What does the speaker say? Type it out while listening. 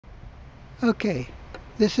Okay,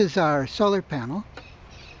 this is our solar panel.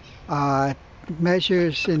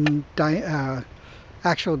 Measures in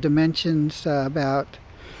actual dimensions about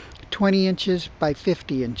 20 inches by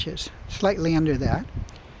 50 inches, slightly under that.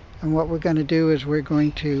 And what we're going to do is we're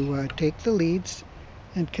going to take the leads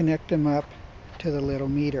and connect them up to the little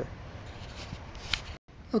meter.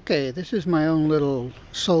 Okay, this is my own little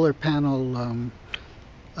solar panel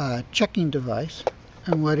checking device.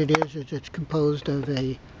 And what it is it's composed of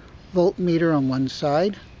a voltmeter on one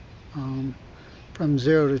side, from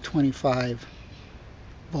 0 to 25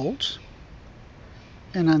 volts.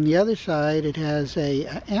 And on the other side it has a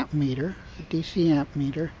amp meter, a DC amp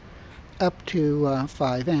meter, up to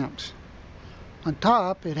 5 amps. On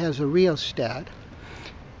top it has a rheostat,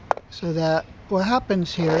 so that what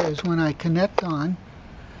happens here is when I connect on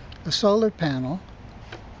a solar panel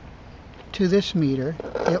to this meter,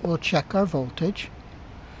 it will check our voltage.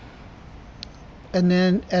 And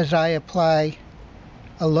then as I apply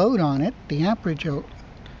a load on it, the amperage,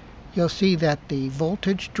 you'll see that the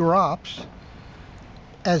voltage drops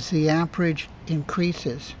as the amperage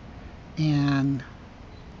increases. And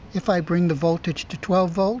if I bring the voltage to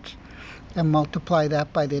 12 volts and multiply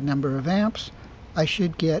that by the number of amps, I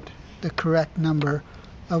should get the correct number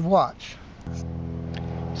of watts.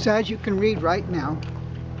 So as you can read right now,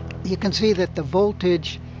 you can see that the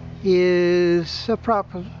voltage is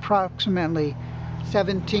approximately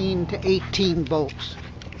 17 to 18 volts.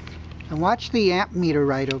 And watch the amp meter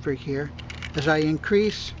right over here. As I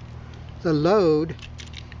increase the load,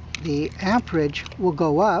 the amperage will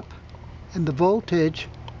go up and the voltage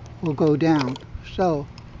will go down. So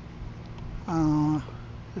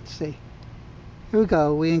let's see, here we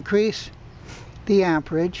go. We increase the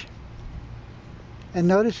amperage and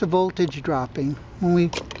notice the voltage dropping. When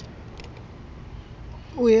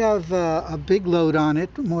we have a big load on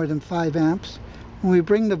it, more than 5 amps. When we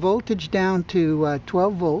bring the voltage down to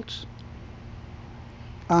 12 volts,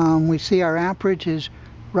 we see our amperage is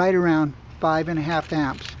right around 5.5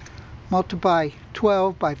 amps. Multiply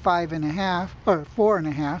 12 by 5.5 or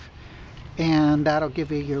 4.5, and that'll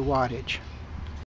give you your wattage.